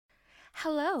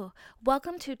Hello,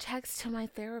 welcome to Text to My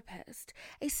Therapist,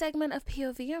 a segment of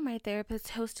POV or My Therapist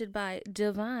hosted by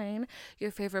Divine,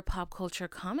 your favorite pop culture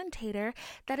commentator,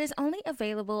 that is only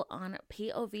available on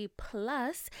POV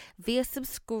Plus via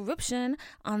subscription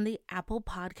on the Apple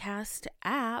Podcast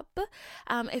app.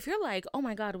 If you're like, oh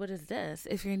my God, what is this?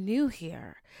 If you're new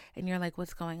here and you're like,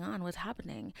 what's going on? What's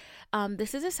happening?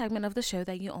 This is a segment of the show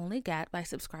that you only get by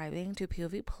subscribing to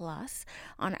POV Plus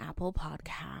on Apple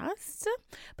Podcasts.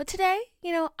 But today,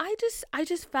 I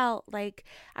just felt like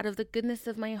out of the goodness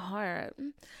of my heart,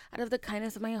 out of the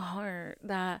kindness of my heart,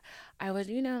 that I would,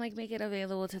 like make it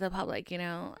available to the public,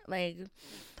 like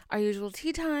our usual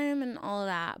tea time and all of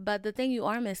that. But the thing you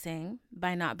are missing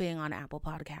by not being on Apple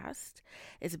Podcast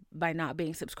is by not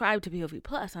being subscribed to POV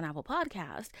Plus on Apple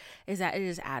Podcast is that it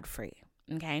is ad free.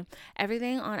 Okay.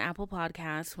 Everything on Apple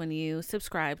Podcasts when you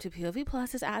subscribe to POV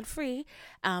Plus is ad free.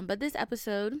 But this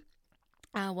episode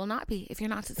will not be if you're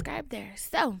not subscribed there.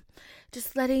 So,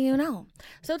 just letting you know.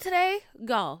 So today,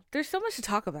 y'all, there's so much to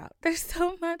talk about.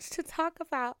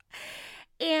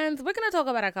 And we're going to talk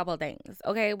about a couple of things,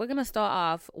 okay? We're going to start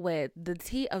off with the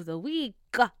tea of the week,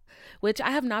 which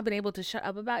I have not been able to shut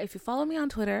up about. If you follow me on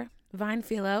Twitter, Vine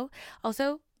Philo.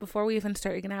 Also, before we even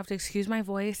start, you're going to have to excuse my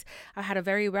voice. I had a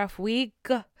very rough week,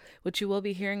 which you will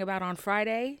be hearing about on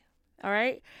Friday. All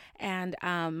right. And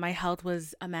my health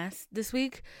was a mess this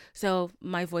week. So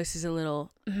my voice is a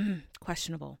little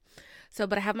questionable.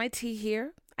 But I have my tea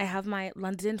here. I have my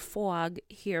London fog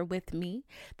here with me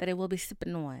that I will be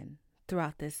sipping on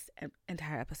throughout this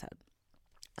entire episode.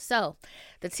 So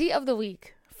the tea of the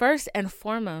week, first and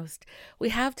foremost, we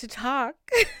have to talk.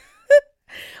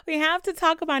 We have to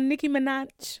talk about Nicki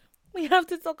Minaj.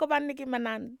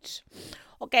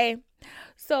 Okay.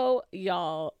 So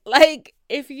y'all, like,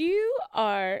 if you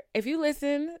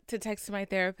listen to Text to My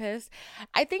Therapist,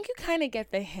 I think you kind of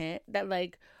get the hint that,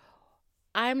 like,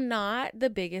 I'm not the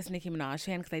biggest Nicki Minaj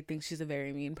fan because I think she's a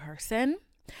very mean person.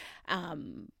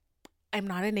 I'm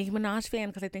not a Nicki Minaj fan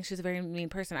because I think she's a very mean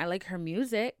person. I like her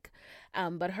music,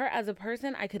 but her as a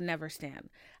person, I could never stand.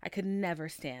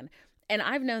 And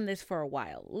I've known this for a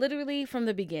while, literally from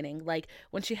the beginning, like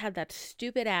when she had that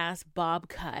stupid ass bob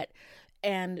cut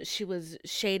and she was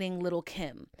shading Little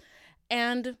Kim.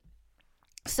 And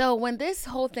so when this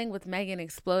whole thing with Megan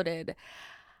exploded,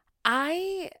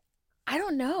 I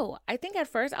don't know. I think at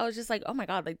first I was just like, oh my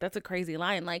God, like that's a crazy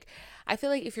line. Like, I feel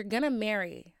like if you're going to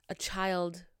marry a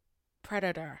child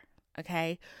predator,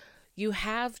 okay, you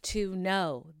have to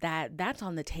know that that's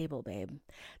on the table, babe.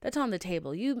 That's on the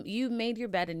table. You made your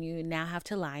bed and you now have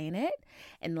to lie in it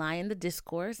and lie in the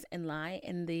discourse and lie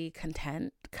in the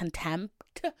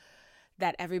contempt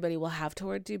that everybody will have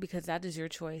towards you because that is your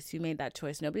choice. You made that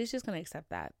choice. Nobody's just going to accept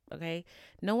that, okay?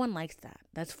 No one likes that.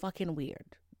 That's fucking weird,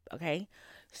 okay?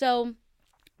 So,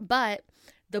 but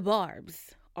the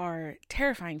Barbs are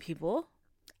terrifying people.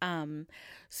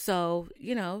 So,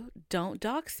 don't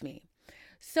dox me.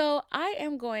 So I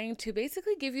am going to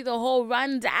basically give you the whole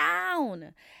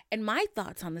rundown and my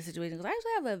thoughts on the situation because I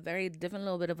actually have a very different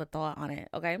little bit of a thought on it,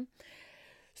 okay?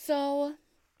 So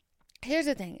here's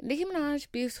the thing. Nicki Minaj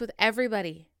beefs with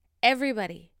everybody.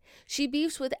 She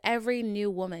beefs with every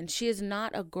new woman. She is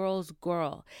not a girl's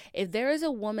girl. If there is a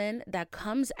woman that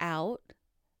comes out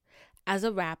as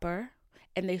a rapper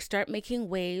and they start making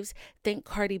waves, think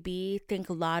Cardi B, think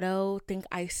Lotto, think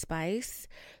Ice Spice,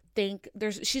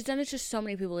 she's done it to so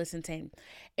many people, it's insane.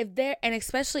 And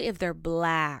especially if they're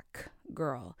black,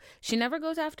 girl. She never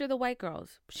goes after the white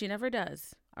girls. She never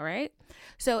does. All right.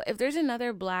 So if there's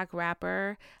another black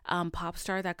rapper, pop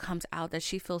star that comes out that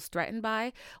she feels threatened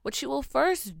by, what she will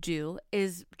first do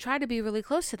is try to be really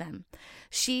close to them.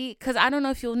 Because I don't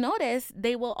know if you'll notice,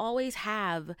 they will always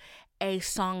have a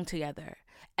song together.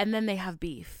 And then they have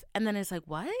beef. And then it's like,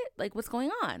 what? Like, what's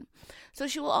going on? So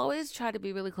she will always try to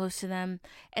be really close to them.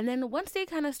 And then once they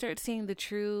kind of start seeing the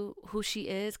true who she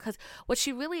is, because what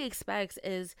she really expects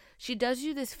is she does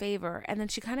you this favor. And then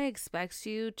she kind of expects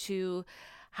you to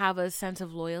have a sense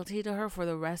of loyalty to her for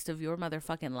the rest of your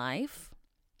motherfucking life,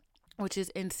 which is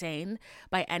insane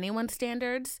by anyone's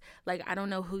standards. Like, I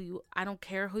don't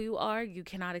care who you are. You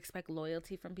cannot expect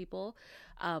loyalty from people.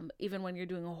 Even when you're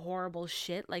doing horrible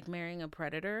shit, like marrying a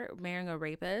predator, marrying a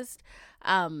rapist,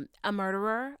 a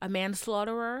murderer, a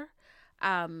manslaughterer.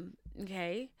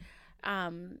 Okay.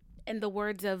 In the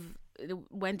words of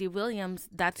Wendy Williams,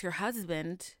 that's your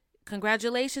husband.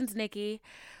 Congratulations, Nikki.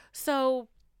 So,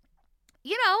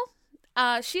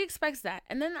 She expects that.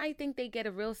 And then I think they get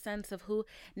a real sense of who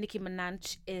Nicki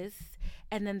Minaj is.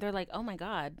 And then they're like, oh my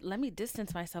God, let me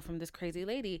distance myself from this crazy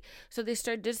lady. So they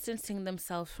start distancing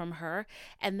themselves from her.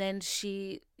 And then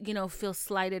she, feels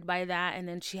slighted by that. And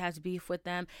then she has beef with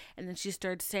them. And then she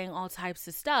starts saying all types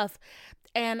of stuff.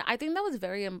 And I think that was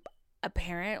very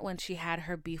apparent when she had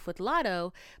her beef with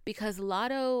Lotto, because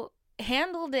Lotto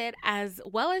handled it as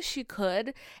well as she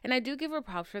could, and I do give her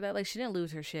props for that. Like, she didn't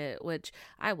lose her shit, which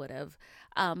I would have,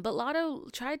 but Lotto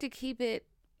tried to keep it,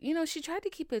 she tried to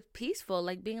keep it peaceful,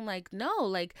 like being like, no,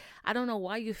 like, I don't know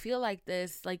why you feel like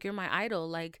this, like, you're my idol,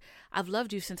 like, I've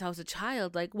loved you since I was a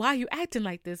child, like, why are you acting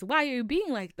like this, why are you being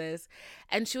like this?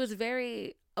 And she was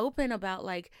very open about,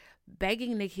 like,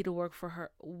 begging Nicki to work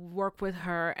with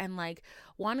her, and like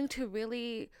wanting to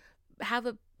really have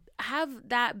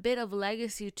that bit of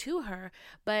legacy to her.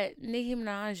 But Nicki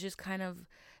Minaj just kind of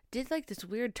did like this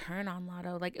weird turn on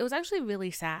Lotto. Like, it was actually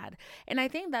really sad. And I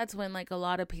think that's when like a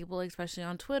lot of people, especially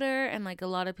on Twitter, and like a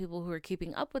lot of people who are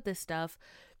keeping up with this stuff,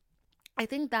 I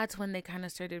think that's when they kind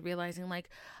of started realizing like,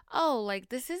 oh, like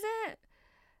this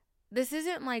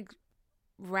isn't like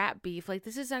rap beef. Like,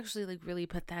 this is actually like really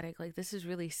pathetic. Like, this is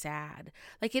really sad.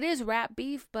 Like, it is rap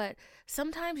beef, but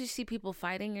sometimes you see people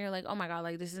fighting and you're like, oh my God,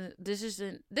 like this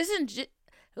isn't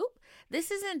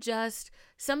just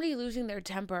somebody losing their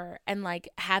temper and like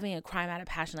having a crime out of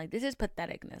passion. Like, this is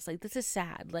patheticness. Like, this is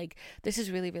sad. Like, this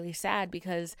is really, really sad,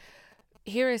 because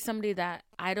here is somebody that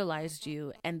idolized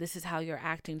you, and this is how you're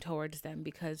acting towards them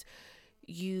because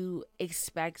you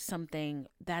expect something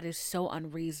that is so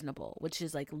unreasonable, which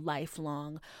is like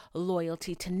lifelong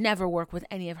loyalty, to never work with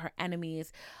any of her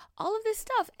enemies, all of this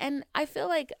stuff. And I feel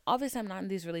like, obviously I'm not in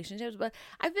these relationships, but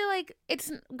I feel like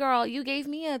it's, girl, you gave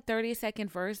me a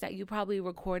 30-second verse that you probably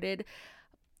recorded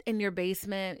in your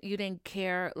basement. You didn't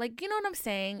care. Like, you know what I'm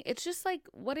saying? It's just like,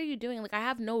 what are you doing? Like, I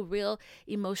have no real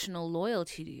emotional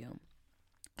loyalty to you.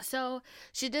 So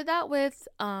she did that with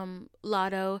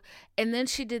Lotto, and then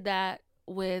she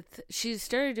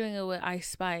started doing it with Ice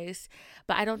Spice,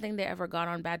 but I don't think they ever got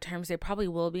on bad terms. They probably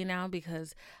will be now,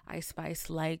 because Ice Spice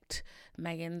liked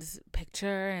Megan's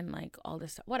picture and like all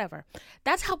this stuff. Whatever.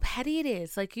 That's how petty it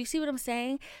is. Like, you see what I'm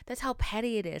saying? That's how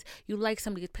petty it is. You like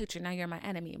somebody's picture, now you're my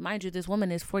enemy. Mind you, this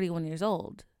woman is 41 years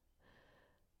old.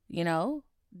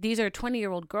 These are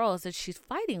 20-year-old girls that she's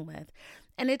fighting with.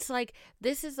 And it's like,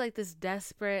 this is like this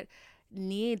desperate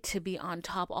need to be on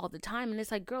top all the time. And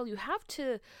it's like, girl, you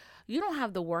don't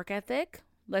have the work ethic.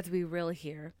 Let's be real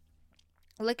here.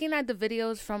 Looking at the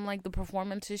videos from like the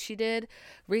performances she did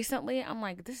recently, I'm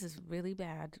like, this is really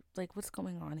bad. Like, what's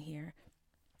going on here?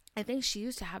 I think she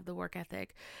used to have the work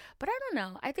ethic, but I don't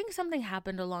know. I think something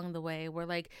happened along the way where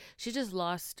like she just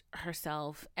lost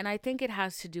herself. And I think it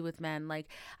has to do with men. Like,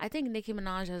 I think Nicki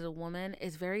Minaj as a woman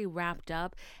is very wrapped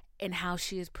up in how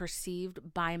she is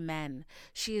perceived by men.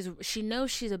 She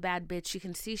knows she's a bad bitch. She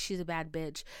can see she's a bad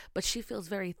bitch, but she feels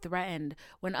very threatened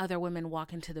when other women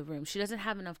walk into the room. She doesn't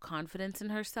have enough confidence in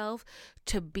herself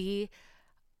to be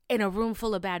in a room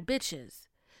full of bad bitches.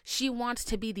 She wants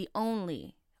to be the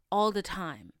only all the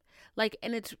time. Like,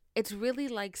 and it's really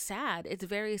like sad. It's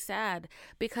very sad,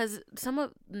 because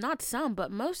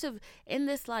most of in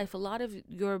this life, a lot of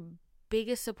your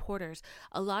biggest supporters,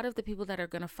 a lot of the people that are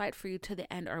going to fight for you to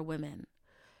the end are women.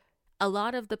 A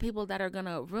lot of the people that are going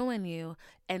to ruin you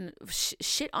and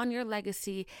shit on your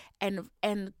legacy and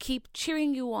keep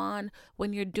cheering you on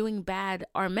when you're doing bad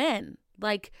are men.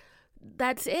 Like,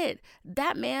 that's it.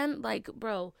 That man, like,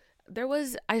 bro,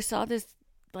 I saw this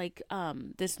like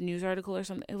this news article or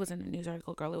something. It wasn't a news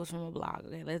article, girl. It was from a blog.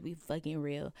 Okay, let's be fucking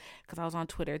real, because I was on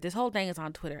Twitter. This whole thing is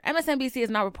on Twitter. MSNBC is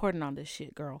not reporting on this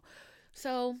shit, girl.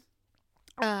 So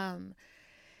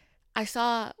I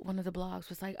saw one of the blogs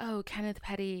was like, oh, Kenneth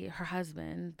Petty, her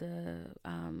husband, the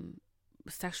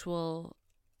sexual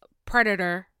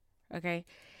predator, okay,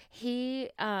 he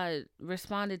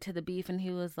responded to the beef, and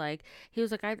he was like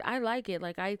I like it.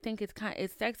 Like, I think it's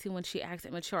sexy when she acts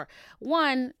immature.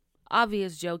 One,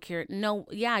 obvious joke here. No,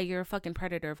 yeah, you're a fucking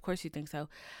predator. Of course you think so.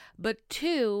 But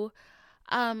two,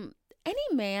 any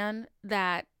man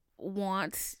that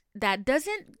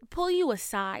doesn't pull you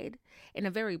aside in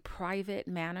a very private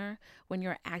manner when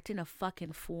you're acting a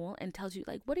fucking fool and tells you,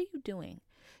 like, what are you doing?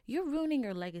 You're ruining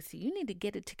your legacy. You need to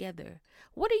get it together.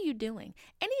 What are you doing?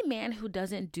 Any man who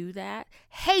doesn't do that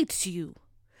hates you.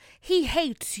 He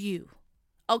hates you.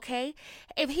 Okay?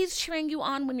 If he's cheering you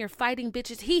on when you're fighting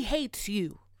bitches, he hates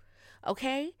you.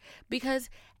 Okay? Because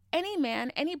any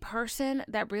man, any person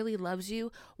that really loves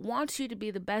you wants you to be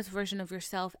the best version of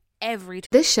yourself every time.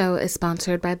 This show is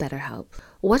sponsored by BetterHelp.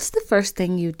 What's the first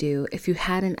thing you do if you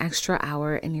had an extra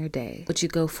hour in your day? Would you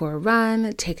go for a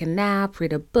run, take a nap,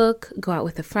 read a book, go out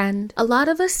with a friend? A lot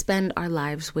of us spend our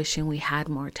lives wishing we had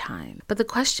more time. But the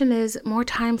question is, more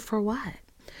time for what?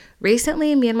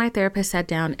 Recently, me and my therapist sat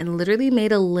down and literally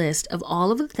made a list of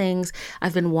all of the things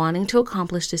I've been wanting to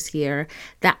accomplish this year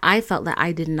that I felt that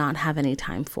I did not have any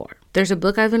time for. There's a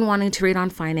book I've been wanting to read on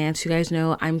finance. You guys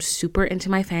know I'm super into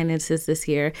my finances this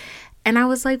year. And I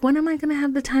was like, when am I going to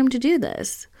have the time to do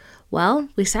this? Well,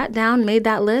 we sat down, made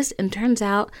that list, and turns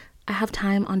out I have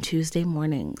time on Tuesday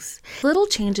mornings. Little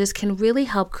changes can really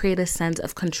help create a sense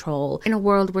of control in a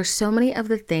world where so many of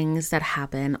the things that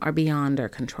happen are beyond our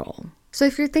control. So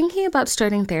if you're thinking about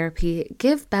starting therapy,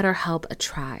 give BetterHelp a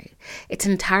try. It's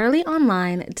entirely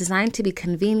online, designed to be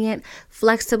convenient,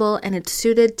 flexible, and it's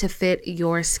suited to fit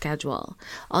your schedule.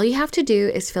 All you have to do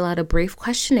is fill out a brief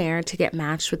questionnaire to get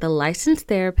matched with a licensed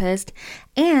therapist,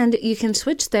 and you can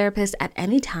switch therapists at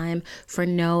any time for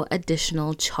no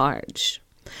additional charge.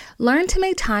 Learn to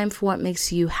make time for what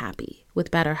makes you happy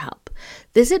with BetterHelp.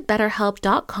 Visit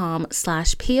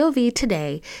betterhelp.com/POV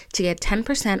today to get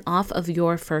 10% off of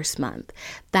your first month.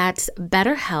 That's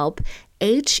BetterHelp,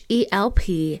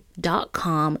 HELP.com/POV.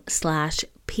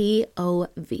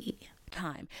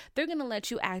 Time. They're going to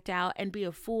let you act out and be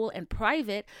a fool in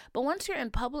private, but once you're in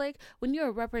public, when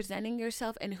you're representing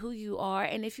yourself and who you are,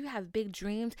 and if you have big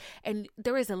dreams and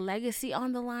there is a legacy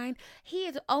on the line, he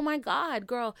is, oh my God,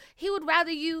 girl, he would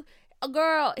rather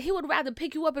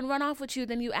pick you up and run off with you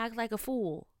than you act like a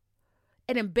fool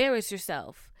and embarrass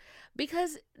yourself,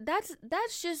 because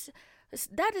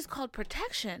that is called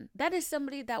protection. That is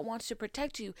somebody that wants to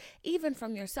protect you even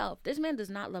from yourself. This man does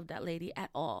not love that lady at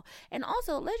all. And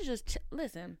also, let's just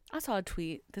listen. I saw a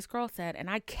tweet this girl said, and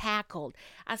I cackled.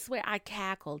 I swear I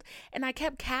cackled. And I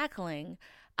kept cackling.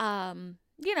 Through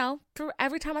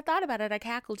every time I thought about it, I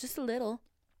cackled just a little.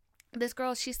 This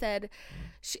girl, she said,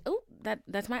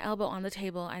 that's my elbow on the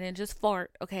table. I didn't just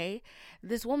fart, okay?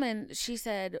 This woman, she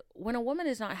said, when a woman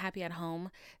is not happy at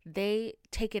home, they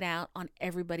take it out on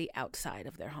everybody outside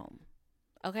of their home,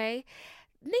 okay?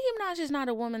 Nicki Minaj is not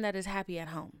a woman that is happy at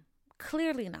home.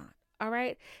 Clearly not. All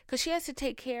right, because she has to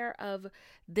take care of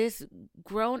this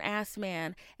grown-ass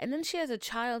man, and then she has a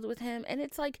child with him, and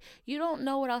it's like you don't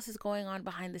know what else is going on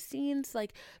behind the scenes.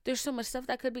 Like, there's so much stuff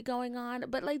that could be going on,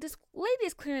 but like, this lady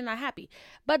is clearly not happy.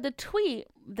 But the tweet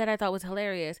that I thought was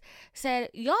hilarious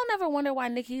said, y'all never wonder why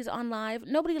Nicki's on live?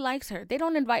 Nobody likes her. They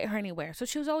don't invite her anywhere, so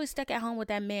she was always stuck at home with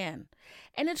that man.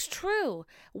 And it's true.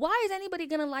 Why is anybody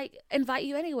gonna invite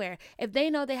you anywhere if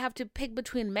they know they have to pick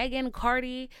between Megan,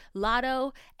 Cardi,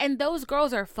 Lotto, and those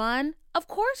girls are fun? Of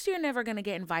course you're never going to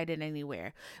get invited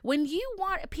anywhere. When you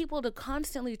want people to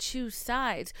constantly choose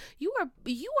sides, you are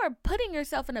putting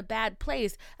yourself in a bad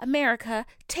place. America,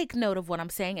 take note of what I'm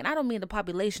saying. And I don't mean the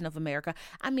population of America.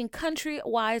 I mean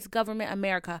country-wise government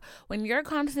America. When you're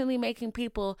constantly making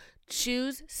people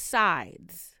choose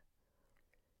sides,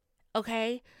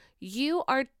 okay, you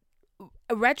are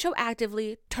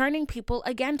retroactively turning people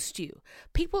against you.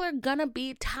 People are gonna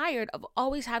be tired of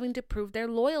always having to prove their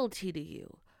loyalty to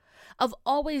you, of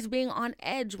always being on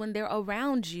edge when they're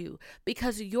around you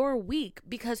because you're weak,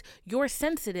 because you're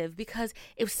sensitive, because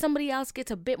if somebody else gets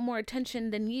a bit more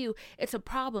attention than you, it's a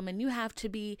problem, and you have to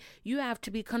be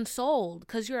consoled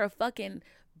because you're a fucking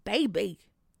baby.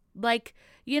 Like,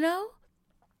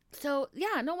 so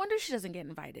yeah, no wonder she doesn't get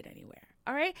invited anywhere.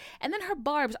 All right. And then her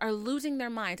barbs are losing their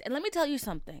minds. And let me tell you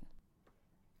something.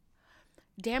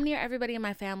 Damn near everybody in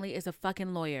my family is a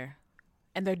fucking lawyer,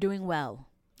 and they're doing well.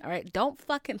 All right. Don't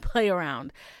fucking play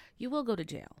around. You will go to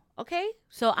jail. Okay.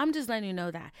 So I'm just letting you know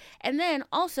that. And then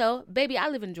also, baby, I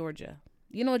live in Georgia.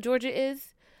 You know what Georgia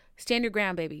is? Stand your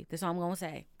ground, baby. That's all I'm going to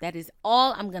say. That is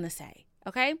all I'm going to say.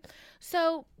 Okay.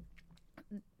 So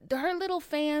her little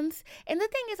fans, and the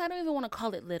thing is, I don't even want to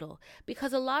call it little,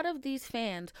 because a lot of these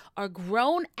fans are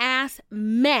grown ass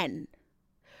men,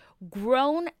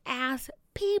 grown ass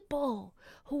people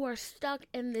who are stuck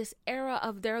in this era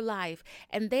of their life,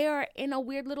 and they are in a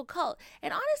weird little cult.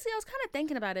 And honestly, I was kind of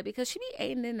thinking about it, because she be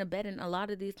aiding and abetting a lot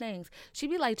of these things. She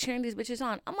be like cheering these bitches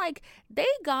on. I'm like, they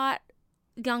got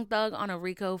Young Thug on a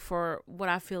RICO for what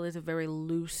I feel is a very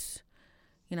loose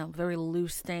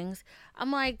things.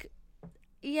 I'm like,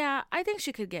 yeah, I think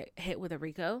she could get hit with a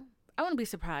RICO. I wouldn't be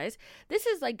surprised. This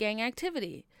is like gang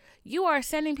activity. You are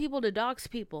sending people to dox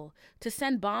people, to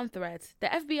send bomb threats. The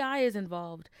FBI is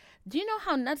involved. Do you know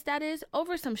how nuts that is?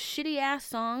 Over some shitty ass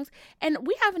songs. And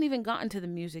we haven't even gotten to the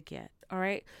music yet. All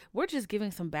right. We're just giving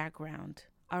some background.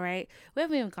 All right, we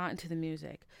haven't even gotten to the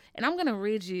music, and I'm gonna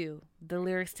read you the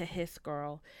lyrics to Hiss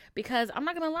Girl because I'm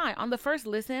not gonna lie. On the first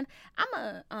listen,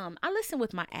 I listen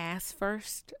with my ass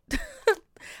first.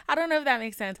 I don't know if that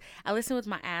makes sense. I listen with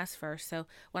my ass first. So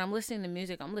when I'm listening to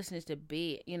music, I'm listening to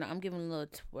beat. You know, I'm giving a little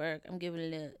twerk. I'm giving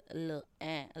a little.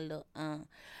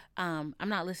 I'm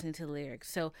not listening to the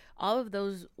lyrics. So all of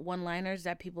those one-liners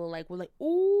that people like were like,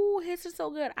 "Ooh, hits are so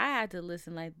good." I had to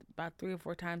listen like about 3 or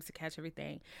 4 times to catch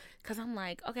everything, cause I'm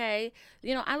like, okay,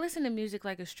 you know, I listen to music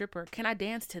like a stripper. Can I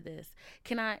dance to this?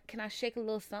 Can I shake a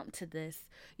little something to this?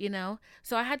 You know.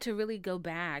 So I had to really go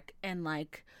back and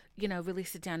like, you know, really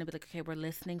sit down and be like, okay, we're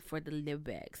listening for the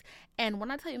lyrics. And when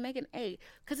I tell you Megan ate,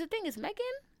 because the thing is, Megan,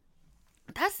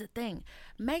 that's the thing.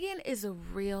 Megan is a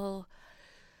real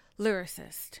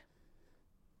lyricist.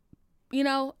 You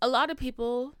know, a lot of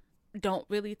people don't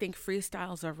really think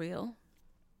freestyles are real,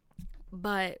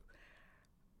 but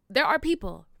there are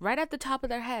people right at the top of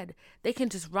their head. They can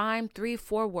just rhyme 3,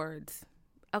 4 words.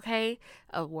 Okay?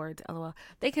 Words, lol.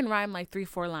 They can rhyme like 3,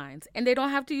 4 lines. And they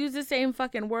don't have to use the same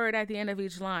fucking word at the end of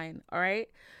each line. All right?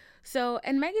 So,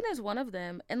 and Megan is one of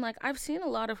them. And like, I've seen a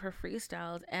lot of her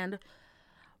freestyles. And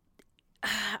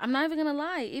I'm not even gonna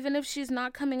lie. Even if she's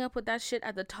not coming up with that shit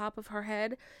at the top of her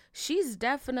head, she's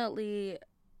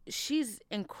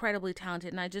incredibly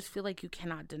talented. And I just feel like you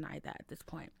cannot deny that at this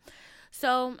point.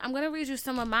 So I'm going to read you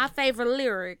some of my favorite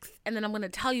lyrics, and then I'm going to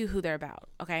tell you who they're about,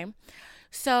 okay?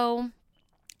 So,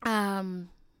 all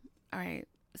right.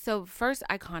 So first,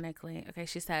 iconically, okay,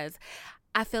 she says,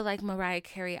 I feel like Mariah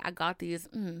Carey, I got these,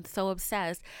 so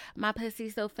obsessed. My pussy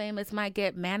so famous might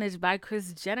get managed by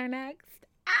Kris Jenner next.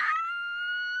 Ah,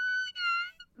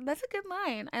 that's a good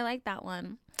line. I like that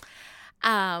one.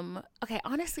 Okay,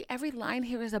 honestly, every line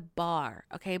here is a bar,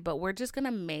 okay? But we're just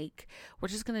going to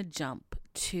jump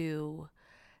to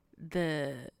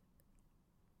the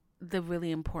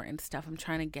really important stuff I'm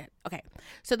trying to get. Okay.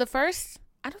 So the first,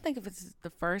 I don't think if it's the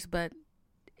first, but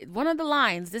one of the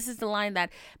lines, this is the line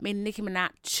that made Nicki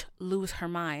Minaj lose her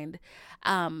mind.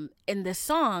 In this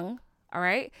song, all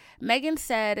right, Megan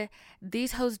said,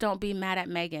 these hoes don't be mad at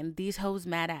Megan. These hoes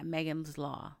mad at Megan's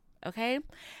Law. Okay?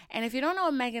 And if you don't know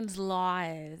what Megan's Law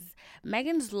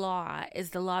is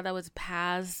the law that was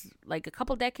passed like a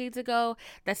couple decades ago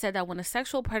that said that when a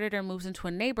sexual predator moves into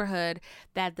a neighborhood,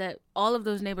 that all of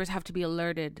those neighbors have to be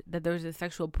alerted that there's a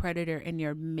sexual predator in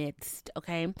your midst.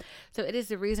 Okay? So it is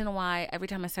the reason why every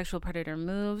time a sexual predator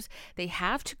moves, they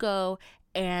have to go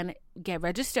and get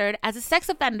registered as a sex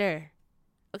offender.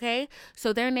 Okay?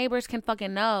 So their neighbors can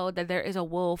fucking know that there is a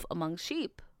wolf among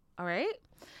sheep. All right?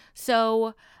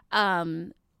 So,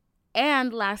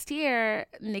 and last year,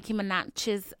 Nicki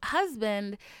Minaj's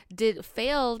husband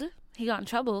he got in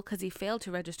trouble because he failed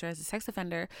to register as a sex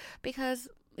offender because,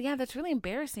 yeah, that's really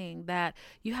embarrassing that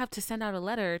you have to send out a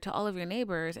letter to all of your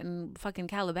neighbors in fucking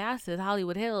Calabasas,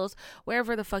 Hollywood Hills,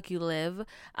 wherever the fuck you live,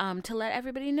 to let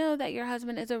everybody know that your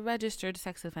husband is a registered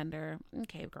sex offender.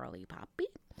 Okay, girly poppy.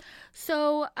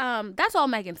 So, that's all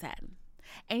Megan said.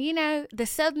 And you know, the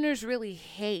Southerners really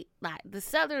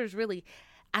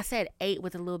I said ate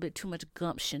with a little bit too much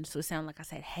gumption, so it sounded like I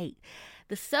said hate.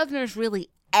 The Southerners really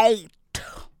ate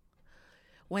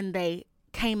when they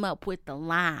came up with the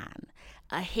line,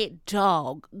 a hit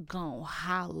dog gon'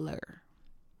 holler.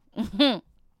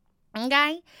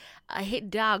 Okay? A hit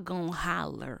dog gon'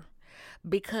 holler.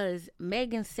 Because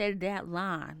Megan said that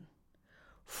line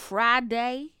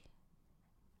Friday,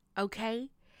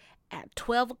 okay, at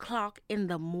 12 o'clock in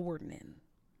the morning.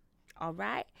 All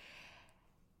right?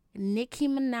 Nicki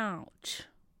Minaj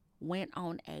went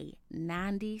on a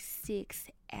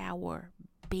 96-hour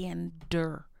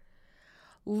bender,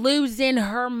 losing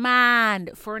her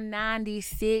mind for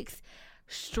 96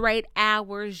 straight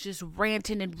hours, just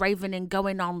ranting and raving and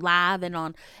going on live and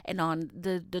on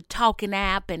the talking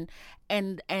app and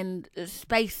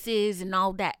spaces and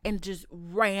all that, and just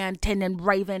ranting and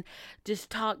raving,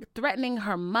 just threatening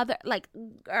her mother, like,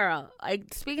 girl,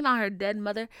 like speaking on her dead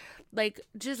mother, like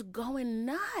just going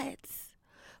nuts.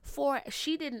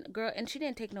 She didn't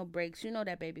take no breaks. You know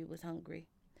that baby was hungry.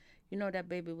 You know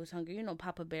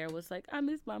Papa Bear was like, I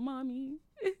miss my mommy.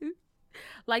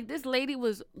 Like, this lady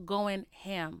was going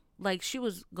ham. Like, she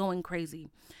was going crazy.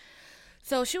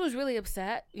 So she was really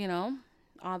upset, you know.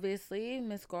 Obviously,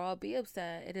 Miss Girl, be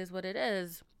upset. It is what it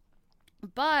is.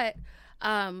 But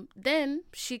then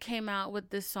she came out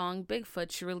with this song,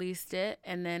 Bigfoot. She released it,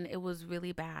 and then it was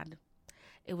really bad.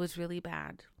 It was really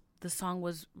bad. The song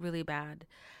was really bad.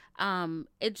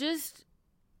 It just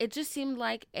seemed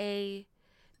like a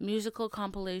musical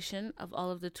compilation of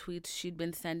all of the tweets she'd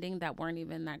been sending that weren't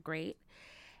even that great.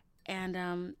 And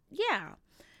yeah.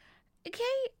 Okay.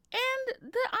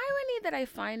 And the that I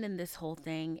find in this whole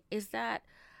thing is that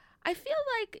I feel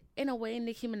like, in a way,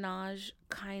 Nicki Minaj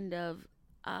kind of,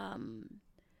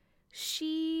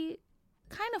 she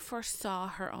kind of foresaw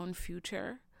her own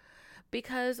future,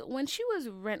 because when she was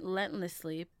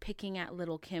relentlessly picking at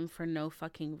Little Kim for no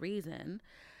fucking reason,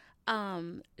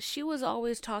 she was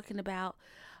always talking about,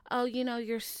 oh,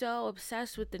 you're so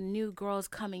obsessed with the new girls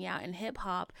coming out in hip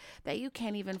hop that you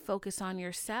can't even focus on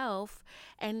yourself,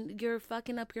 and you're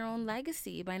fucking up your own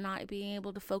legacy by not being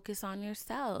able to focus on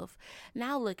yourself.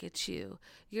 Now look at you.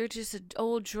 You're just an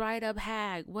old dried up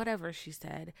hag, whatever she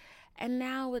said. And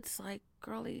now it's like,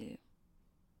 girlie,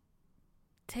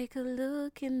 take a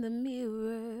look in the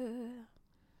mirror.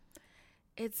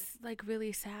 It's like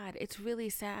really sad. It's really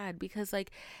sad because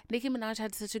like Nicki Minaj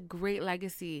had such a great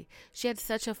legacy. She had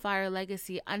such a fire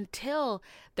legacy until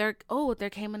there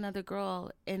came another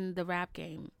girl in the rap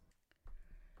game.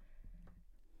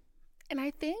 And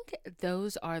I think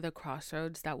those are the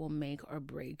crossroads that will make or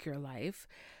break your life.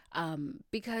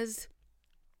 Because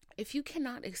if you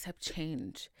cannot accept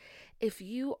change, if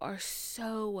you are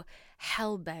so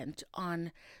hell bent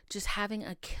on just having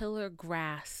a killer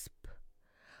grasp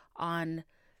on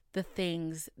the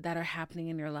things that are happening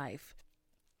in your life,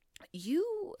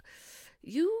 you're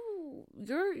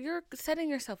setting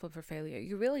yourself up for failure.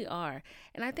 You really are.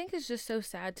 And I think it's just so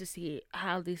sad to see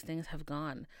how these things have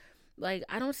gone. Like,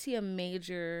 I don't see a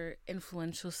major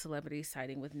influential celebrity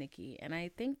siding with Nicki, and I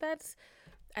think that's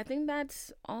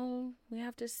all we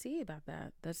have to see about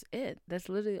that. That's it. That's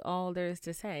literally all there is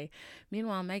to say.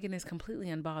 Meanwhile, Megan is completely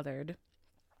unbothered,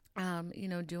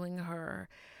 doing her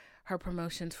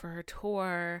promotions for her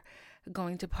tour,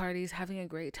 going to parties, having a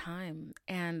great time.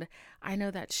 And I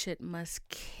know that shit must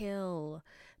kill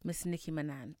Miss Nicki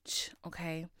Minaj,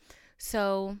 okay?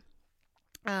 So,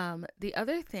 the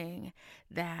other thing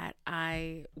that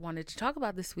I wanted to talk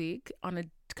about this week on a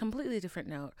completely different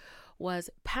note was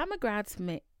Pat McGrath's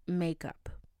makeup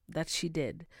that she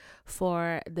did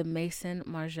for the Maison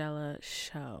Margiela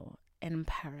show in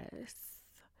Paris,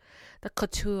 the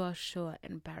couture show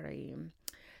in Paris.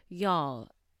 Y'all,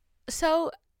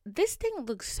 so this thing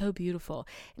looks so beautiful.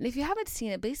 And if you haven't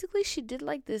seen it, basically she did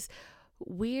like this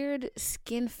weird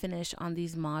skin finish on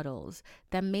these models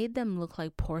that made them look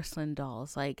like porcelain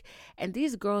dolls. Like, and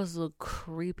these girls look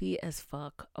creepy as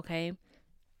fuck, okay?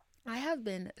 I have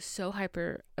been so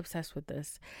hyper obsessed with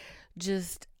this.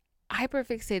 Just hyper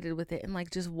fixated with it and like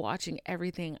just watching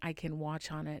everything I can watch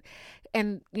on it.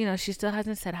 And she still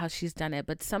hasn't said how she's done it,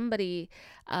 but somebody,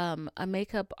 a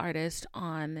makeup artist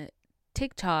on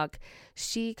TikTok,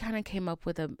 she kind of came up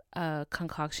with a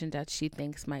concoction that she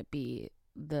thinks might be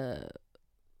the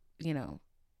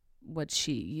what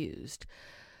she used.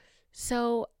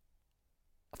 So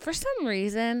for some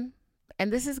reason,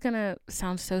 and this is gonna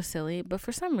sound so silly, but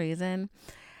for some reason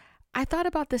I thought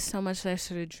about this so much that I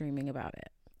started dreaming about it.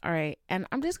 All right. And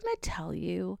I'm just going to tell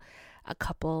you a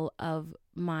couple of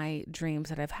my dreams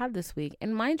that I've had this week.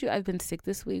 And mind you, I've been sick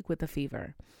this week with a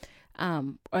fever,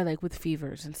 or like with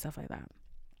fevers and stuff like that.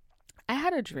 I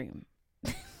had a dream.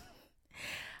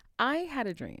 I had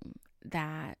a dream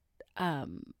that Pat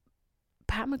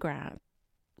McGrath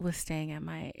was staying at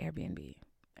my Airbnb.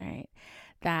 All right.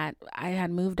 That I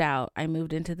had moved out. I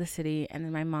moved into the city, and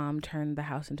then my mom turned the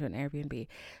house into an Airbnb.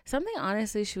 Something,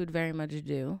 honestly, she would very much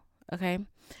do. Okay.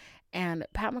 And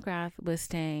Pat McGrath was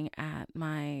staying at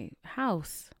my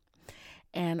house,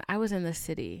 and I was in the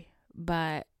city.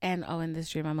 In this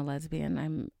dream, I'm a lesbian.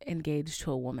 I'm engaged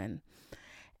to a woman.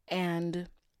 And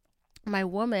my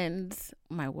woman,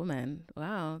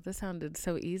 wow, this sounded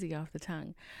so easy off the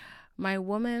tongue. My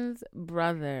woman's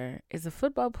brother is a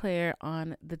football player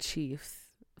on the Chiefs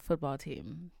football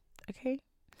team. Okay.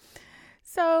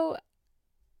 So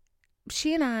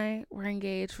she and I were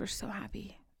engaged. We're so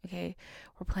happy. Okay.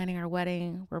 We're planning our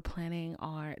wedding.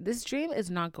 This dream is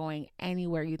not going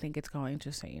anywhere you think it's going,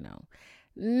 just so you know.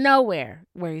 Nowhere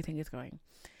where you think it's going.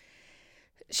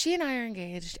 She and I are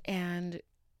engaged, and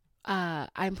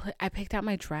I picked out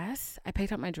my dress.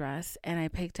 And I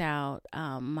picked out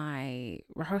my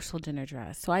rehearsal dinner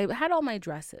dress. So I had all my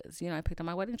dresses. I picked out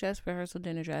my wedding dress, rehearsal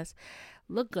dinner dress.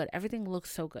 Looked good. Everything looked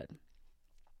so good.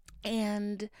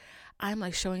 And I'm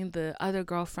like showing the other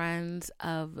girlfriends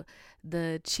of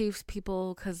the Chiefs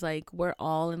people, because like we're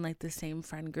all in like the same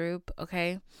friend group,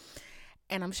 okay?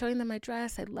 And I'm showing them my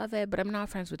dress. I love it, but I'm not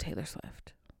friends with Taylor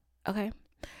Swift, okay?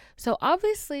 So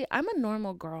obviously I'm a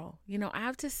normal girl. I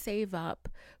have to save up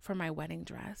for my wedding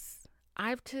dress. I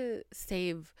have to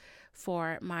save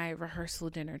for my rehearsal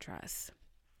dinner dress.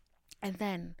 And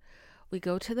then we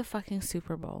go to the fucking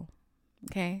Super Bowl,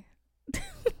 okay?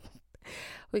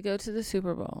 We go to the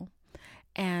Super Bowl,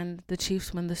 and the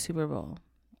Chiefs win the Super Bowl.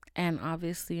 And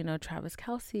obviously, Travis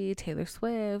Kelce, Taylor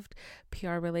Swift,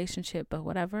 PR relationship, but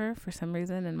whatever. For some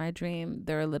reason, in my dream,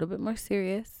 they're a little bit more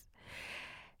serious.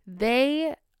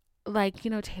 They,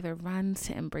 Taylor runs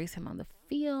to embrace him on the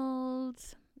field.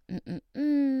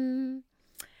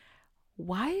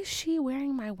 Why is she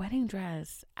wearing my wedding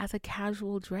dress as a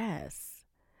casual dress?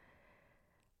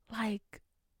 Like,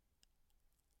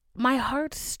 my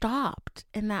heart stopped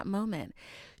in that moment.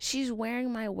 She's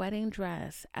wearing my wedding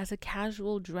dress as a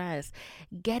casual dress,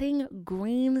 getting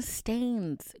green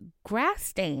stains, grass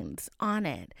stains on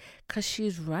it, because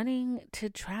she's running to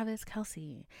Travis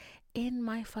Kelce in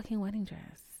my fucking wedding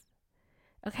dress.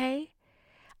 Okay?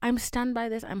 I'm stunned by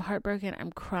this. I'm heartbroken.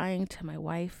 I'm crying to my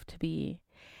wife-to-be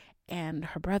and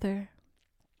her brother.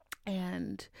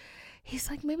 And he's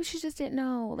like, maybe she just didn't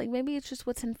know. Like, maybe it's just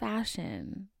what's in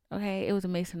fashion. Okay? It was a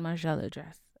Mason Margiela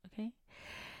dress. Okay?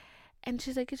 And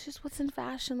she's like, it's just what's in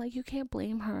fashion. Like, you can't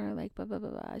blame her. Like, blah, blah,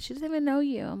 blah, blah. She doesn't even know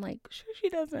you. I'm like, sure she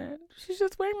doesn't. She's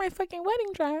just wearing my fucking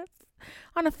wedding dress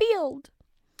on a field.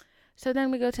 So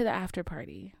then we go to the after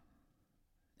party.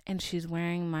 And she's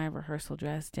wearing my rehearsal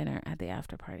dress dinner at the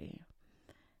after party.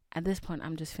 At this point,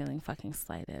 I'm just feeling fucking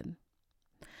slighted.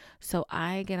 So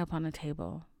I get up on the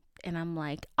table and I'm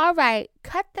like, all right,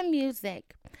 cut the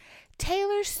music.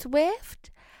 Taylor Swift,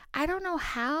 I don't know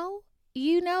how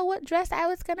you know what dress I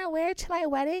was going to wear to my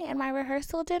wedding and my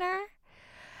rehearsal dinner,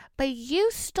 but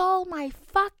you stole my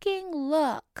fucking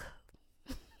look.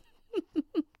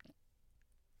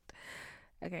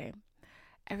 Okay.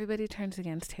 Everybody turns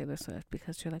against Taylor Swift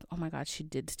because they're like, oh my God, she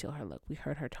did steal her look. We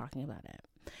heard her talking about it.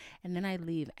 And then I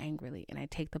leave angrily and I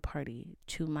take the party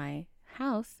to my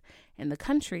house in the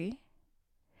country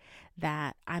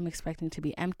that I'm expecting to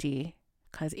be empty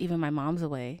because even my mom's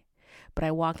away. But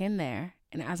I walk in there,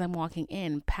 and as I'm walking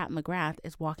in, Pat McGrath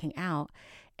is walking out,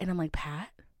 and I'm like, Pat?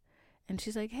 And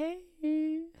she's like, hey,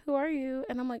 who are you?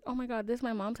 And I'm like, oh my God, this is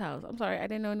my mom's house. I'm sorry, I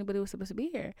didn't know anybody was supposed to be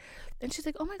here. And she's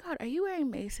like, oh my God, are you wearing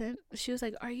Mason? She was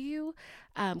like, are you?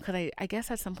 Because I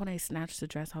guess at some point I snatched the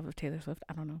dress off of Taylor Swift.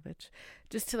 I don't know, bitch.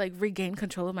 Just to like regain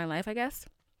control of my life, I guess.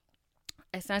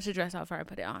 I snatched the dress off her, I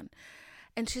put it on.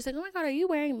 And she's like, oh my God, are you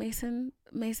wearing Mason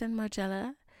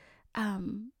Margiela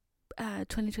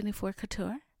 2024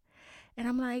 Couture? And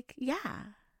I'm like, yeah.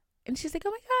 And she's like,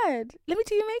 oh my God, let me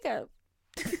do your makeup.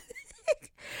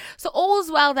 So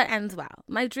all's well that ends well.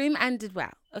 My dream ended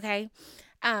well, okay?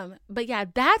 But yeah,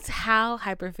 that's how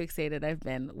hyperfixated I've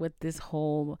been with this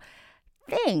whole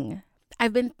thing.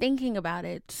 I've been thinking about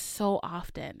it so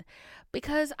often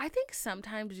because I think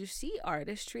sometimes you see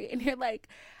artistry and you're like,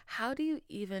 how do you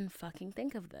even fucking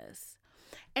think of this?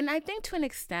 And I think to an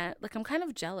extent, like, I'm kind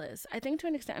of jealous. I think to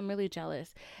an extent I'm really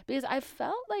jealous because I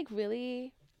felt like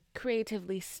really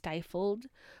creatively stifled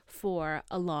for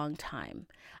a long time.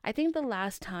 I think the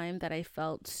last time that I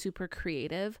felt super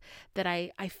creative, that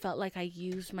I felt like I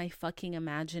used my fucking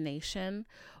imagination,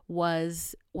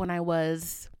 was when I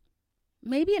was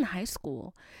maybe in high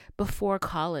school, before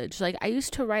college. Like, I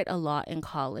used to write a lot in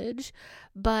college,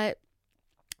 but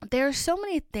there are so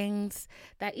many things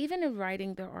that even in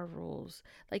writing, there are rules.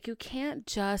 Like, you can't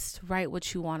just write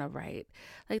what you want to write.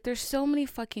 Like, there's so many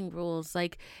fucking rules.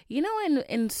 Like,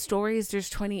 in stories,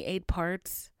 there's 28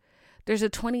 parts. There's a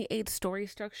 28 story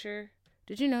structure.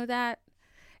 Did you know that?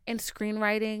 In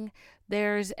screenwriting,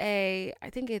 there's I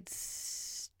think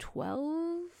it's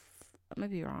 12. I might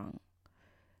be wrong.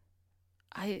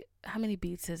 How many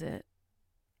beats is it?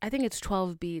 I think it's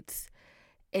 12 beats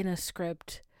in a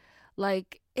script.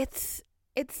 Like, it's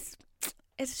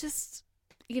just,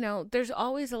 there's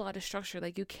always a lot of structure.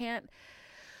 Like, you can't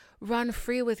run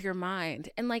free with your mind.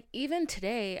 And like, even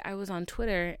today I was on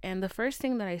Twitter and the first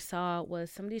thing that I saw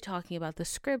was somebody talking about the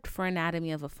script for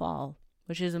Anatomy of a Fall,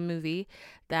 which is a movie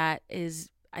that is,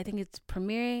 I think it's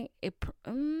premiering, it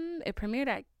premiered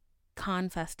at Cannes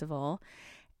Festival.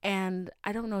 And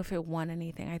I don't know if it won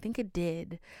anything. I think it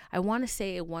did. I want to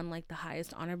say it won like the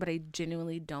highest honor, but I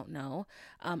genuinely don't know.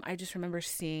 I just remember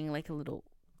seeing like a little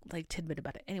like tidbit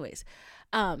about it. Anyways,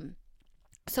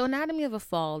 so Anatomy of a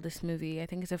Fall, this movie, I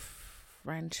think it's a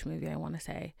French movie, I want to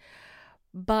say.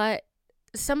 But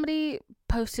somebody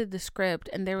posted the script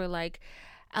and they were like,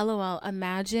 LOL,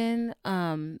 imagine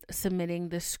submitting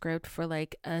this script for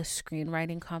like a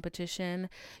screenwriting competition.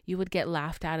 You would get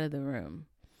laughed out of the room.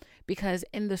 Because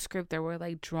in the script, there were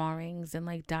like drawings and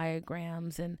like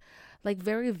diagrams and like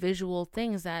very visual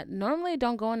things that normally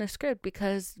don't go in a script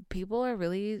because people are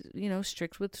really,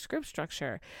 strict with script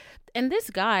structure. And this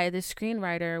guy, this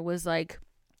screenwriter, was like,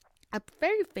 a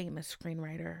very famous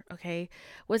screenwriter, okay,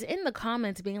 was in the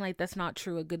comments being like, that's not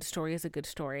true. A good story is a good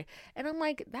story. And I'm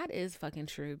like, that is fucking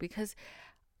true, because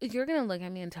you're going to look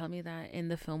at me and tell me that in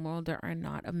the film world, there are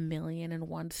not a million and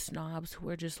one snobs who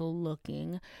are just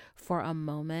looking for a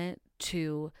moment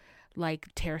to like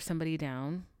tear somebody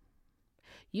down.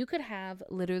 You could have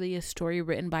literally a story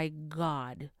written by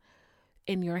God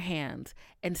in your hands,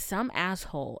 and some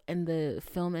asshole in the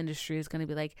film industry is going to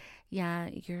be like, yeah,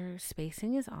 your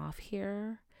spacing is off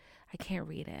here. I can't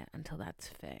read it until that's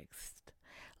fixed,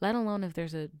 let alone if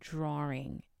there's a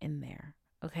drawing in there.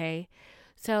 Okay.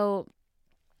 So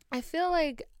I feel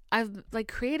like I've like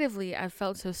creatively I've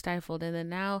felt so stifled, and then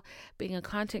now being a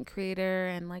content creator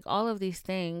and like all of these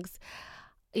things,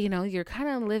 you're kind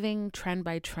of living trend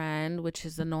by trend, which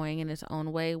is annoying in its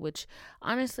own way, which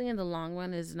honestly in the long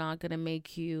run is not going to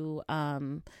make you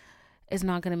a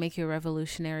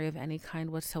revolutionary of any kind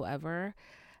whatsoever.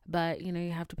 But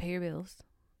you have to pay your bills.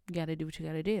 You got to do what you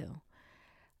got to do.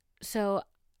 So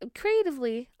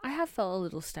creatively, I have felt a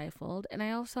little stifled, and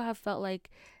I also have felt like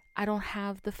I don't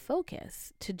have the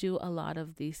focus to do a lot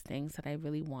of these things that I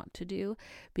really want to do,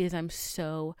 because I'm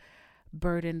so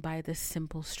burdened by the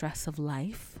simple stress of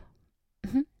life.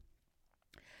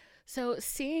 So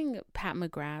seeing Pat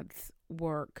McGrath's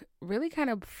work really kind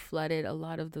of flooded a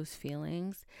lot of those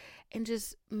feelings and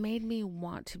just made me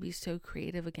want to be so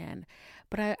creative again.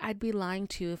 But I'd be lying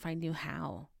to you if I knew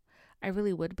how. I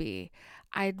really would be.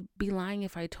 I'd be lying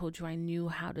if I told you I knew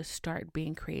how to start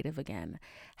being creative again,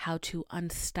 how to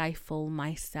unstifle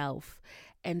myself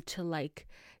and to like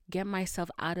get myself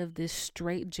out of this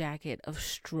straitjacket of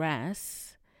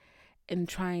stress and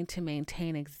trying to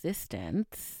maintain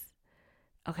existence.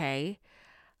 Okay.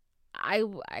 I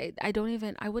don't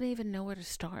even, I wouldn't even know where to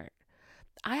start.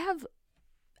 I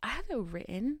haven't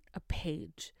written a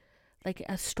page, like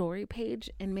a story page,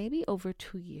 in maybe over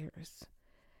 2 years.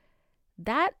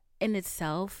 That in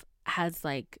itself has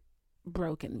like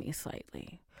broken me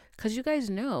slightly. Because you guys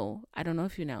know, I don't know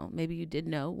if you know, maybe you did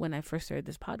know when I first started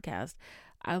this podcast,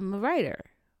 I'm a writer.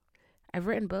 I've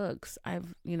written books.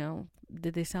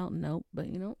 Did they sell? Nope. But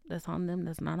that's on them.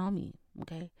 That's not on me.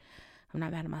 Okay. I'm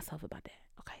not mad at myself about that.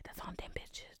 Okay. That's on them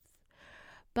bitches.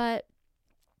 But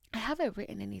I haven't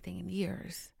written anything in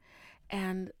years.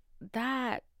 And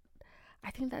that,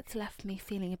 I think that's left me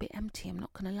feeling a bit empty. I'm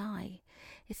not going to lie.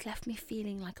 It's left me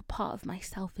feeling like a part of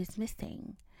myself is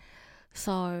missing.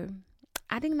 So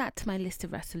adding that to my list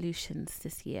of resolutions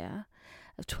this year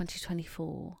of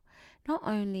 2024, not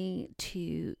only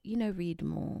to, read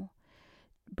more,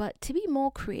 but to be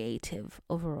more creative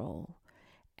overall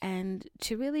and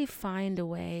to really find a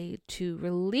way to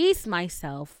release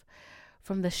myself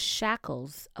from the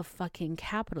shackles of fucking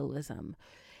capitalism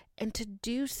and to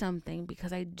do something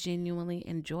because I genuinely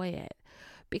enjoy it.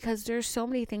 Because there's so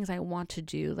many things I want to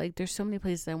do. Like there's so many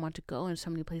places I want to go and so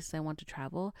many places I want to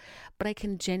travel, but I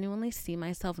can genuinely see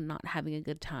myself not having a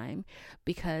good time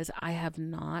because I have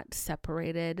not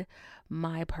separated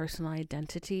my personal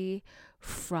identity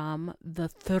from the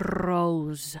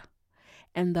throes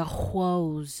and the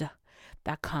woes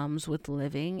that comes with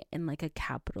living in like a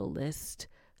capitalist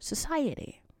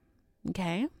society.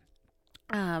 Okay?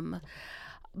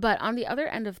 But on the other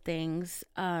end of things,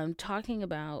 while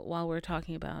we're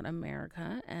talking about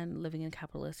America and living in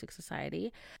capitalistic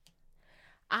society,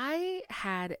 I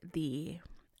had the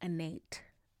innate,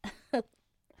 I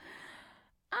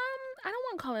don't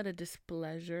want to call it a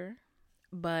displeasure,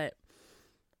 but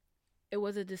it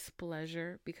was a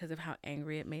displeasure because of how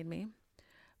angry it made me.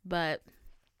 But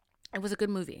it was a good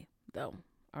movie, though.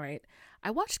 All right.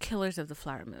 I watched Killers of the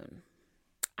Flower Moon.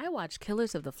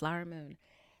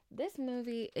 This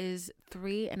movie is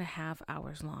 3.5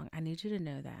 hours long. I need you to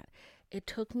know that. It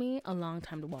took me a long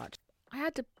time to watch. I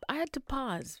had to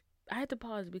pause.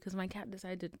 Because my cat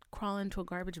decided to crawl into a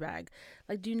garbage bag.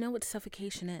 Like, do you know what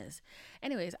suffocation is?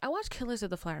 Anyways, I watched Killers of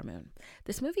the Flower Moon.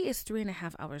 This movie is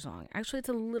 3.5 hours long. Actually, it's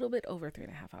a little bit over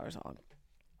 3.5 hours long.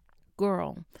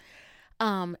 Girl.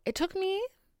 It took me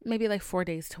maybe like 4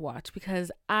 days to watch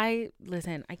because I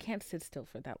can't sit still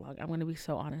for that long. I'm going to be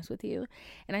so honest with you.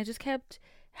 And I just kept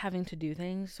having to do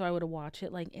things. So I would watch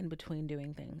it like in between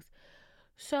doing things.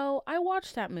 So I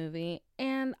watched that movie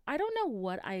and I don't know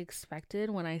what I expected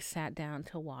when I sat down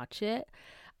to watch it.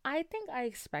 I think I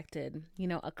expected,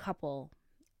 a couple,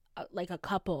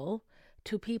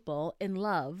 two people in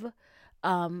love,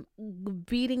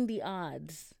 beating the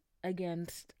odds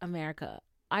against America.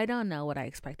 I don't know what I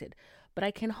expected, but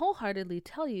I can wholeheartedly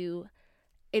tell you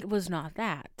it was not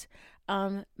that.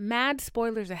 Mad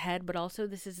spoilers ahead, but also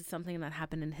this is something that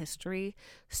happened in history.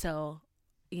 So,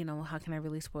 how can I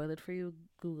really spoil it for you?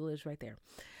 Google is right there.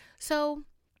 So,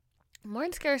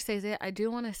 Martin Scorsese, I do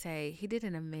want to say he did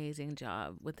an amazing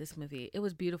job with this movie. It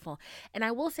was beautiful. And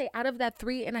I will say, out of that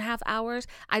 3.5 hours,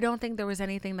 I don't think there was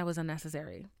anything that was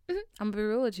unnecessary. I'm going to be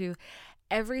real with you.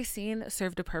 Every scene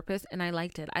served a purpose, and I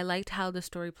liked it. I liked how the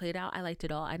story played out. I liked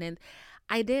it all. I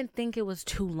didn't think it was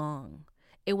too long.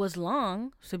 It was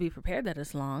long, so be prepared that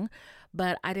it's long,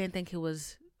 but I didn't think it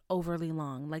was overly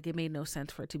long. Like, it made no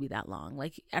sense for it to be that long.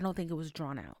 Like, I don't think it was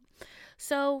drawn out.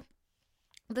 So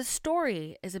the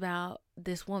story is about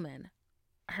this woman.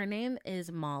 Her name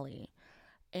is Molly,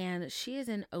 and she is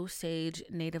an Osage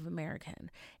Native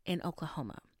American in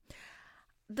Oklahoma.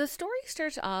 The story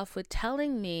starts off with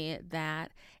telling me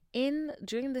that in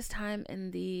during this time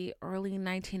in the early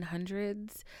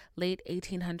 1900s, late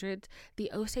 1800s,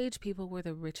 the Osage people were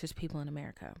the richest people in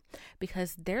America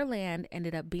because their land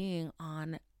ended up being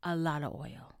on a lot of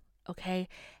oil. Okay,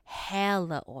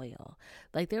 hella oil.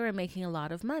 Like, they were making a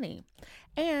lot of money.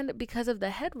 And because of the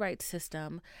head right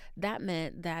system, that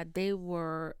meant that they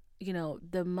were,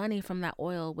 the money from that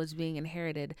oil was being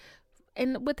inherited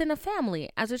and within a family,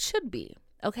 as it should be.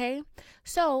 Okay,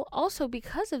 so also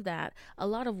because of that, a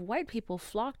lot of white people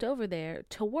flocked over there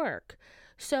to work.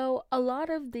 So a lot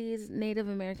of these Native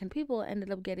American people ended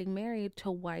up getting married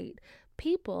to white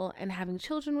people and having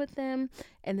children with them.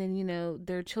 And then,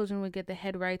 their children would get the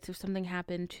head rights. If something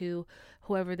happened to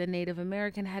whoever the Native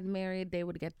American had married, they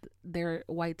would get, their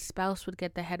white spouse would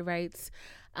get the head rights.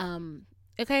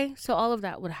 Okay, so all of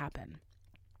that would happen,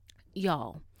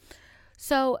 y'all.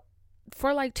 So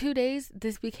for like 2 days,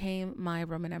 this became my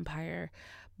Roman Empire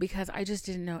because I just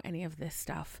didn't know any of this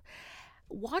stuff.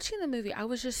 Watching the movie, I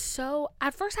was just so,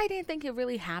 at first I didn't think it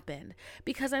really happened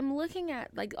because I'm looking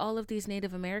at like all of these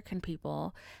Native American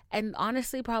people, and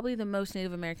honestly probably the most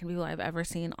Native American people I've ever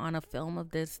seen on a film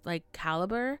of this like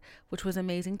caliber, which was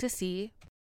amazing to see.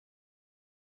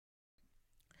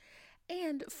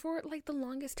 And for like the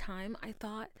longest time, I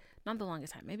thought, not the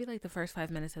longest time, maybe like the first 5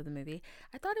 minutes of the movie,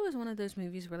 I thought it was one of those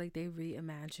movies where like they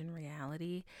reimagine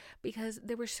reality because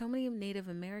there were so many Native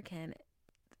Americans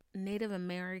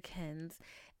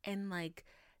and like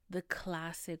the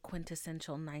classic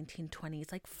quintessential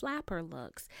 1920s like flapper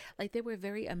looks. Like, they were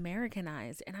very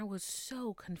Americanized, and I was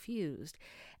so confused.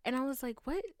 And I was like,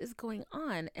 what is going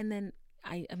on? And then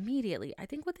I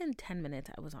think within 10 minutes,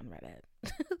 I was on Reddit.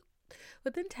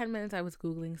 Within 10 minutes, I was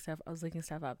Googling stuff, I was looking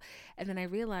stuff up. And then I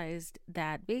realized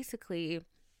that basically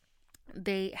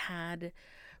they had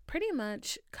pretty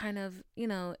much kind of,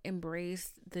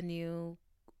 embraced the new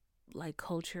like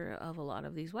culture of a lot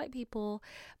of these white people.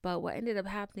 But what ended up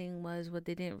happening was, what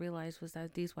they didn't realize was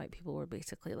that these white people were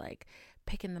basically like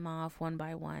picking them off one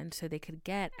by one so they could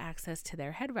get access to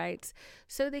their head rights,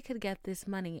 so they could get this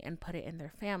money and put it in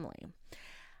their family.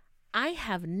 I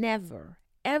have never,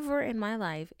 ever in my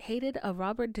life hated a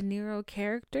Robert De Niro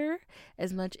character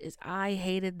as much as I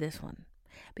hated this one,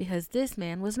 because this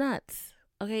man was nuts.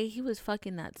 Okay, he was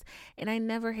fucking nuts. And I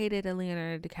never hated a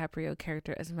Leonardo DiCaprio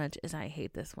character as much as I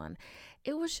hate this one.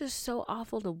 It was just so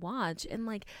awful to watch. And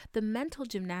like the mental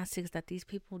gymnastics that these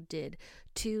people did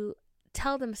to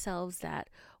tell themselves that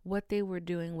what they were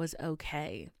doing was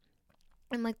okay.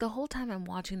 And like the whole time I'm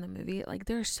watching the movie, like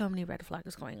there are so many red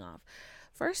flags going off.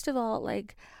 First of all,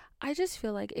 like I just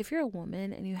feel like if you're a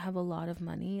woman and you have a lot of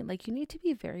money, like you need to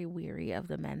be very weary of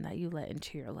the men that you let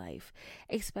into your life,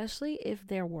 especially if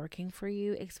they're working for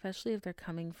you, especially if they're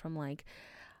coming from like,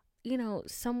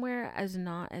 somewhere as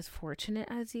not as fortunate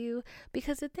as you.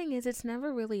 Because the thing is, it's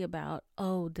never really about,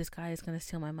 oh, this guy is going to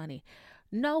steal my money.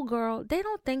 No, girl, they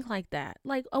don't think like that.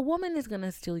 Like, a woman is going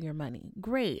to steal your money.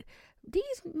 Great.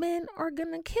 These men are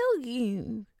going to kill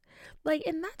you. Like,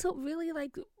 and that's what really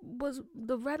like was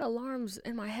the red alarms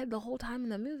in my head the whole time in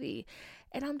the movie.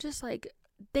 And I'm just like,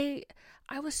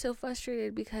 I was so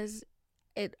frustrated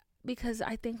it because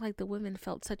I think like the women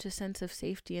felt such a sense of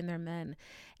safety in their men,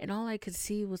 and all I could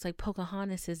see was like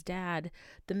Pocahontas's dad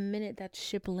the minute that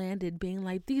ship landed being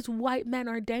like, these white men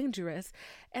are dangerous.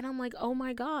 And I'm like, oh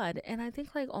my god. And I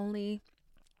think like only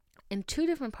in two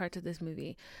different parts of this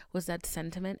movie was that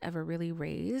sentiment ever really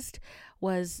raised.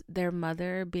 Was their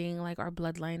mother being like, our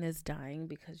bloodline is dying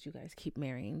because you guys keep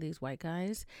marrying these white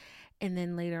guys. And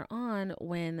then later on,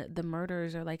 when the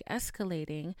murders are like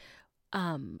escalating,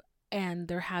 and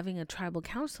they're having a tribal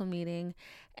council meeting,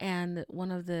 and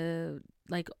one of the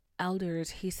like elders,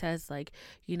 he says like,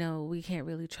 we can't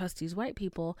really trust these white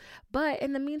people. But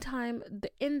in the meantime,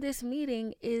 in this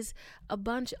meeting is a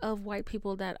bunch of white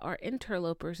people that are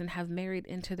interlopers and have married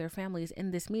into their families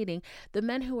in this meeting. The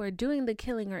men who are doing the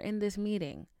killing are in this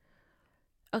meeting,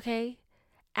 okay,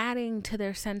 adding to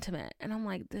their sentiment. And I'm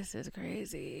like, this is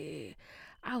crazy.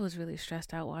 I was really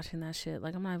stressed out watching that shit.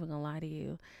 Like, I'm not even gonna lie to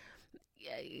you.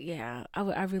 Yeah,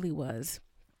 I really was.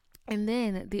 And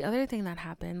then the other thing that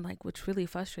happened, like, which really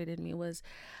frustrated me, was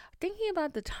thinking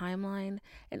about the timeline.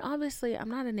 And obviously, I'm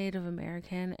not a Native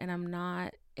American and I'm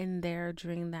not in there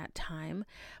during that time,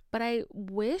 but I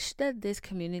wish that this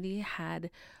community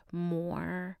had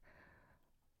more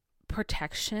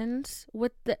protections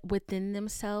within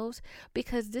themselves,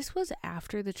 because this was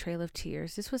after the Trail of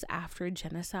Tears. This was after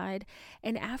genocide,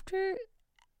 and after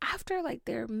like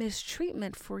their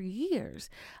mistreatment for years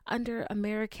under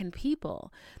American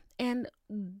people. And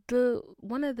the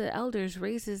one of the elders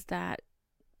raises that,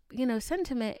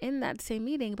 sentiment in that same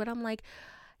meeting, but I'm like,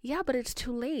 yeah, but it's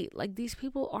too late. Like, these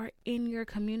people are in your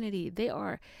community. They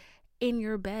are in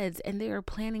your beds and they are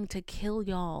planning to kill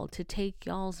y'all, to take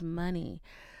y'all's money.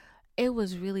 It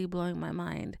was really blowing my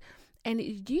mind. And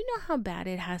do you know how bad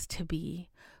it has to be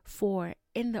for,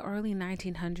 in the early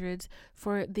 1900s,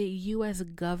 for the US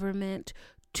government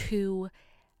to,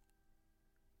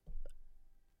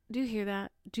 do you hear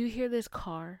that? Do you hear this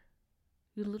car?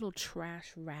 You little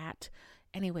trash rat.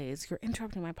 Anyways, you're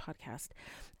interrupting my podcast.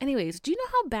 Anyways, do you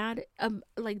know how bad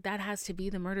like that has to be,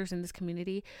 the murders in this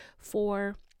community,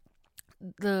 for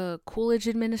the Coolidge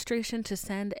administration to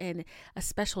send a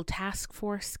special task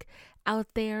force out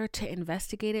there to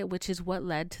investigate it, which is what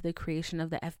led to the creation of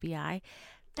the FBI?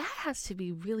 That has to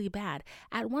be really bad.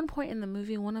 At one point in the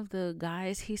movie, one of the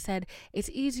guys, he said, it's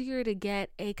easier to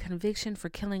get a conviction for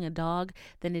killing a dog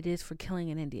than it is for killing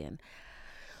an Indian.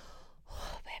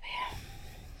 Oh, baby.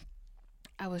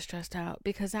 I was stressed out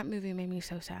because that movie made me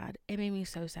so sad. It made me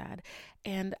so sad.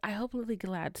 And I hope Lily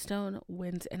Gladstone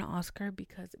wins an Oscar,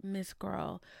 because Miss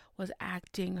Girl was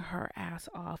acting her ass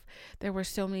off. There were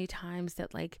so many times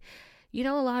that, like, a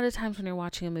lot of times when you're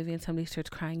watching a movie and somebody starts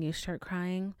crying, you start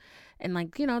crying. And,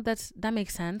 like, that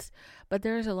makes sense. But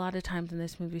there's a lot of times in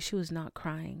this movie she was not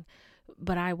crying,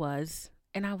 but I was.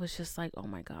 And I was just like, oh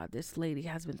my God, this lady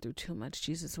has been through too much.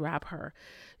 Jesus, wrap her.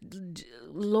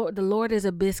 Lord, the Lord is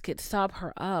a biscuit. Stop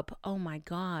her up. Oh my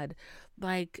God.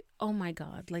 Like, oh my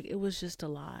God. Like, it was just a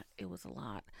lot. It was a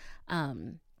lot.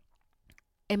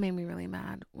 It made me really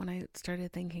mad when I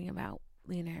started thinking about,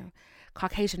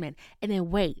 Caucasian men. And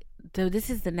then wait, so this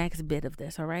is the next bit of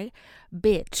this, all right?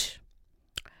 Bitch,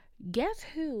 guess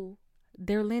who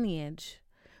their lineage,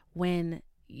 when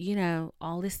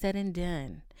all is said and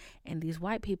done, and these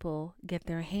white people get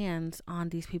their hands on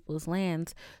these people's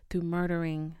lands through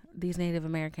murdering these Native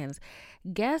Americans,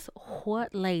 guess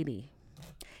what lady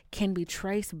can be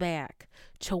traced back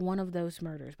to one of those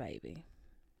murders, baby?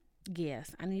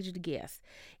 Guess. I need you to guess.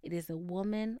 It is a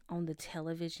woman on the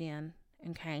television,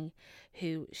 okay,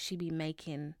 who she be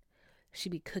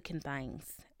cooking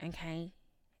things, okay?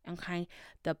 Okay?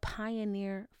 The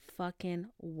pioneer fucking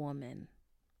woman.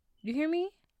 You hear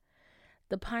me?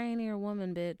 The pioneer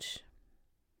woman, bitch.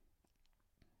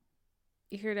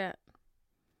 You hear that?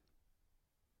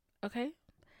 Okay?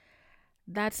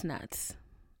 That's nuts.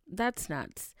 That's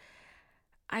nuts.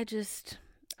 I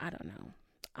don't know.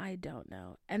 I don't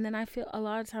know. And then I feel a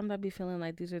lot of times I'd be feeling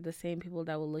like these are the same people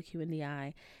that will look you in the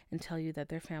eye and tell you that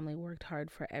their family worked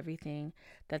hard for everything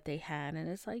that they had. And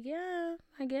it's like, yeah,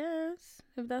 I guess.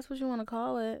 If that's what you want to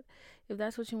call it. If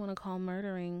that's what you want to call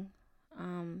murdering,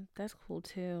 that's cool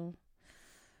too.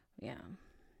 Yeah.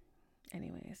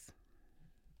 Anyways,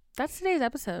 that's today's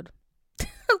episode.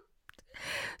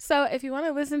 So if you want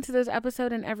to listen to this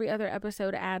episode and every other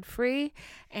episode ad free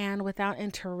and without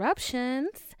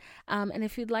interruptions, and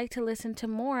if you'd like to listen to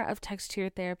more of Text to Your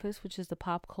Therapist, which is the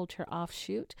pop culture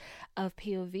offshoot of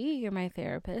POV, You're My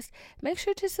Therapist, make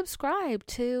sure to subscribe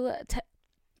to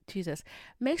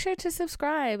make sure to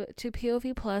subscribe to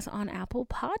POV Plus on Apple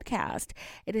Podcast.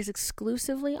 It is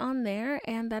exclusively on there,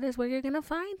 and that is where you're going to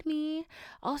find me.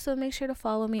 Also, make sure to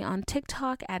follow me on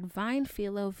TikTok at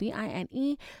VinePhilo,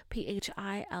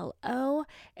 VINEPHILO,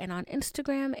 and on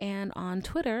Instagram and on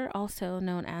Twitter, also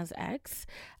known as X.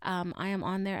 I am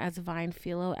on there as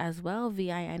VinePhilo as well,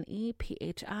 VINEPHILO.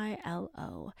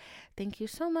 Thank you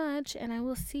so much, and I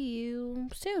will see you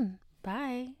soon.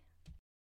 Bye.